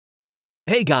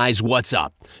Hey guys, what's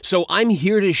up? So I'm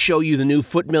here to show you the new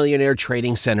Futmillionaire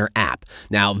Trading Center app.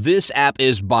 Now, this app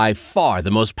is by far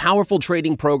the most powerful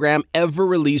trading program ever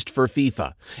released for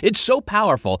FIFA. It's so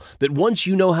powerful that once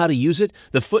you know how to use it,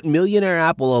 the Futmillionaire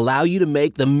app will allow you to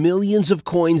make the millions of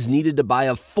coins needed to buy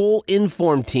a full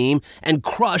informed team and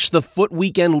crush the Foot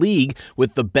Weekend League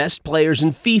with the best players in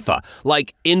FIFA,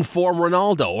 like Inform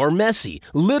Ronaldo or Messi,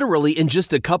 literally in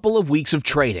just a couple of weeks of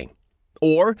trading.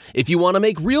 Or, if you want to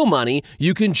make real money,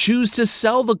 you can choose to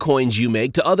sell the coins you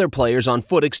make to other players on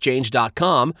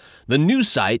footexchange.com, the new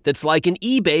site that's like an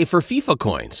eBay for FIFA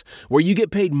coins, where you get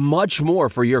paid much more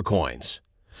for your coins.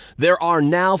 There are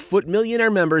now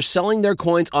Futmillionaire members selling their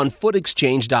coins on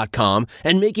footexchange.com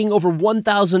and making over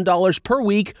 $1,000 per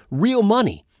week real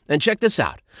money. And check this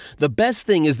out. The best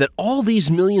thing is that all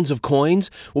these millions of coins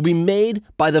will be made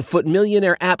by the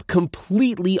Futmillionaire app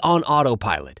completely on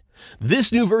autopilot.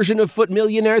 This new version of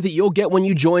Futmillionaire that you'll get when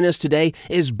you join us today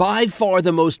is by far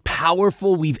the most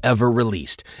powerful we've ever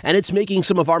released, and it's making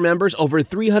some of our members over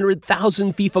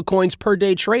 300,000 FIFA coins per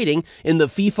day trading in the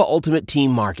FIFA Ultimate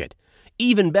Team market.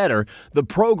 Even better, the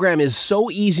program is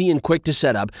so easy and quick to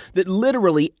set up that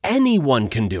literally anyone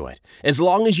can do it. As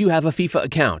long as you have a FIFA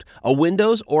account, a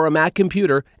Windows or a Mac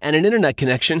computer, and an internet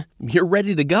connection, you're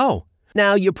ready to go.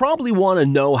 Now, you probably want to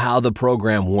know how the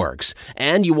program works,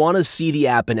 and you want to see the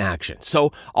app in action.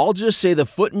 So I'll just say the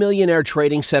Futmillionaire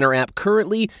Trading Center app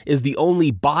currently is the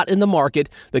only bot in the market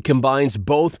that combines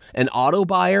both an auto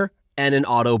buyer and an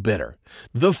auto bidder.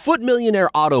 The Futmillionaire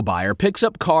auto buyer picks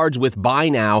up cards with buy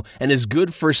now and is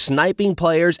good for sniping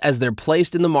players as they're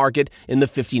placed in the market in the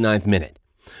 59th minute.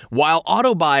 While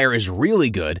Auto Buyer is really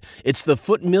good, it's the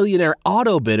Futmillionaire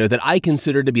Auto Bidder that I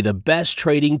consider to be the best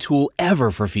trading tool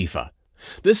ever for FIFA.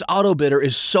 This auto bidder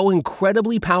is so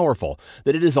incredibly powerful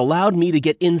that it has allowed me to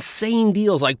get insane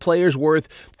deals like players worth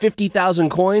 50,000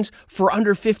 coins for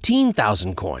under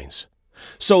 15,000 coins.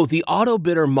 So the auto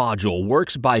bidder module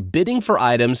works by bidding for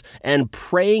items and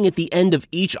praying at the end of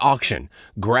each auction,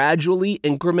 gradually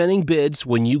incrementing bids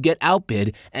when you get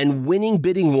outbid and winning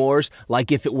bidding wars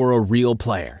like if it were a real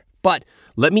player. But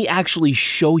let me actually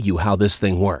show you how this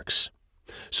thing works.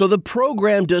 So the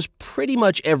program does pretty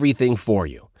much everything for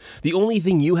you. The only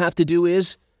thing you have to do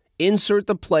is insert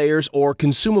the players or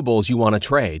consumables you want to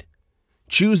trade,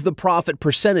 choose the profit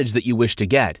percentage that you wish to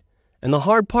get, and the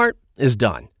hard part is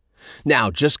done.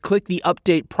 Now, just click the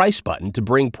Update Price button to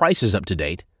bring prices up to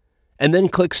date, and then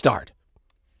click Start.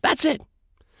 That's it.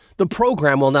 The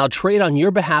program will now trade on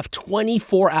your behalf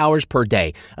 24 hours per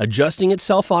day, adjusting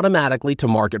itself automatically to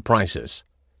market prices.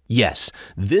 Yes,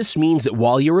 this means that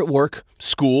while you're at work,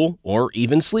 school, or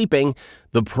even sleeping,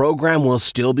 the program will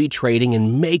still be trading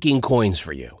and making coins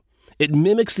for you. It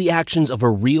mimics the actions of a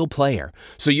real player,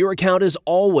 so your account is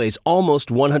always almost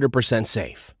 100%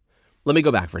 safe. Let me go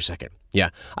back for a second. Yeah,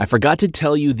 I forgot to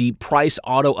tell you the Price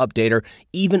Auto Updater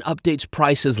even updates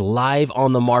prices live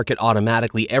on the market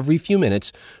automatically every few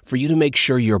minutes for you to make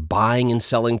sure your buying and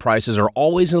selling prices are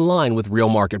always in line with real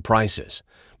market prices.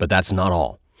 But that's not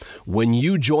all. When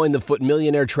you join the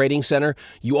Futmillionaire Trading Center,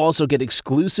 you also get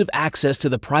exclusive access to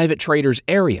the private traders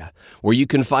area, where you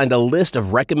can find a list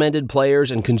of recommended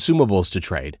players and consumables to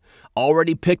trade,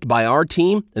 already picked by our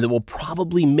team and that will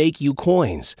probably make you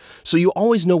coins, so you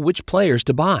always know which players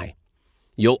to buy.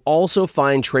 You'll also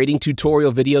find trading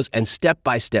tutorial videos and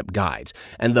step-by-step guides,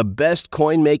 and the best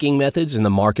coin-making methods in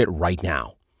the market right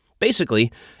now.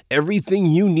 Basically, everything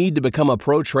you need to become a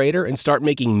pro trader and start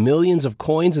making millions of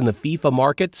coins in the FIFA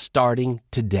market starting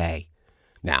today.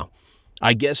 Now,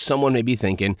 I guess someone may be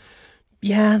thinking,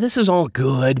 yeah, this is all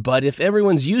good, but if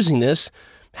everyone's using this,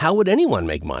 how would anyone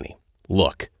make money?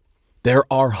 Look,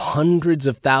 there are hundreds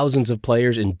of thousands of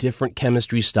players in different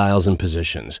chemistry styles and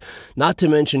positions, not to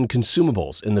mention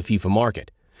consumables in the FIFA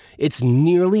market. It's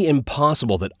nearly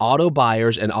impossible that auto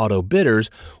buyers and auto bidders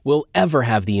will ever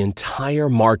have the entire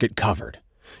market covered.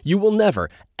 You will never,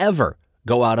 ever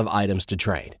go out of items to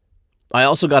trade. I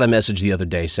also got a message the other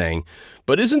day saying,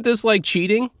 but isn't this like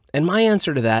cheating? And my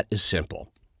answer to that is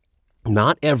simple.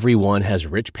 Not everyone has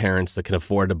rich parents that can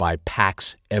afford to buy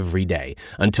packs every day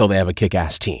until they have a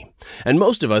kick-ass team. And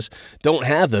most of us don't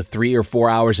have the 3 or 4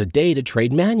 hours a day to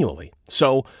trade manually.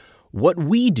 So what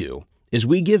we do is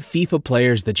we give FIFA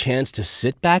players the chance to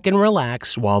sit back and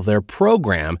relax while their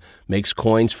program makes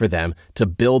coins for them to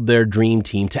build their dream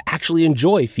team to actually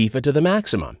enjoy FIFA to the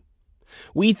maximum.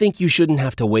 We think you shouldn't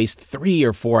have to waste 3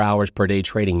 or 4 hours per day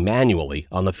trading manually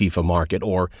on the FIFA market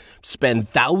or spend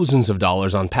thousands of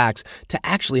dollars on packs to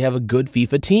actually have a good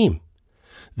FIFA team.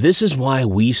 This is why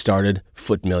we started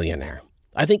Futmillionaire.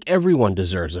 I think everyone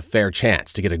deserves a fair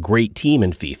chance to get a great team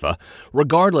in FIFA,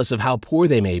 regardless of how poor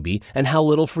they may be and how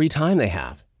little free time they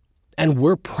have. And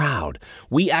we're proud.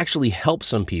 We actually help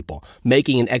some people,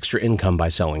 making an extra income by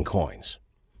selling coins.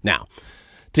 Now,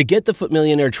 to get the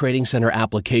Futmillionaire Trading Center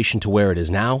application to where it is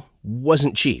now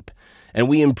wasn't cheap, and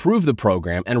we improved the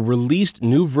program and released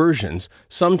new versions,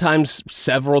 sometimes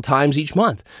several times each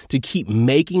month, to keep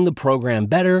making the program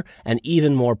better and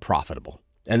even more profitable.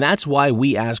 And that's why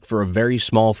we ask for a very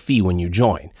small fee when you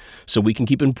join, so we can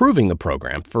keep improving the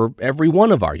program for every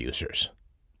one of our users.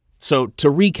 So to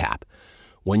recap,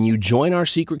 when you join our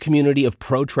secret community of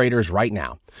pro traders right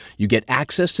now, you get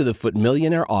access to the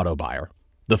Futmillionaire Auto Buyer,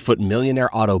 the Futmillionaire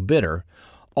Auto Bidder,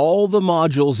 all the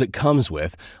modules it comes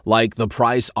with, like the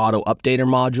Price Auto Updater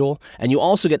module, and you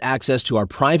also get access to our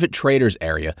private traders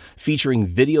area featuring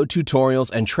video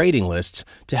tutorials and trading lists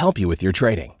to help you with your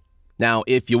trading. Now,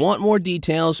 if you want more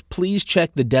details, please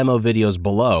check the demo videos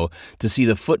below to see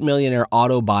the Futmillionaire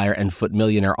Auto Buyer and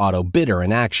Futmillionaire Auto Bidder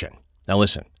in action. Now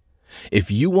listen, if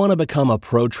you want to become a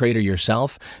pro trader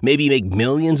yourself, maybe make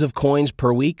millions of coins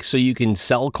per week so you can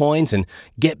sell coins and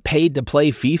get paid to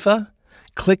play FIFA,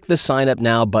 click the Sign Up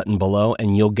Now button below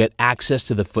and you'll get access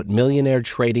to the Futmillionaire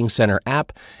Trading Center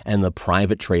app and the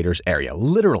private traders area,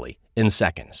 literally in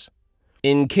seconds.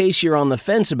 In case you're on the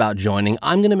fence about joining,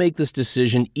 I'm going to make this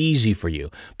decision easy for you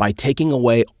by taking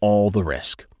away all the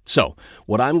risk. So,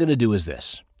 what I'm going to do is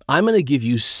this. I'm going to give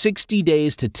you 60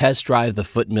 days to test drive the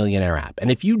Futmillionaire app, and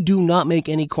if you do not make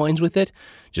any coins with it,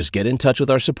 just get in touch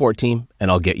with our support team and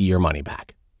I'll get you your money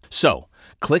back. So,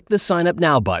 click the Sign Up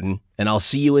Now button and I'll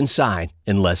see you inside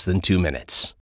in less than 2 minutes.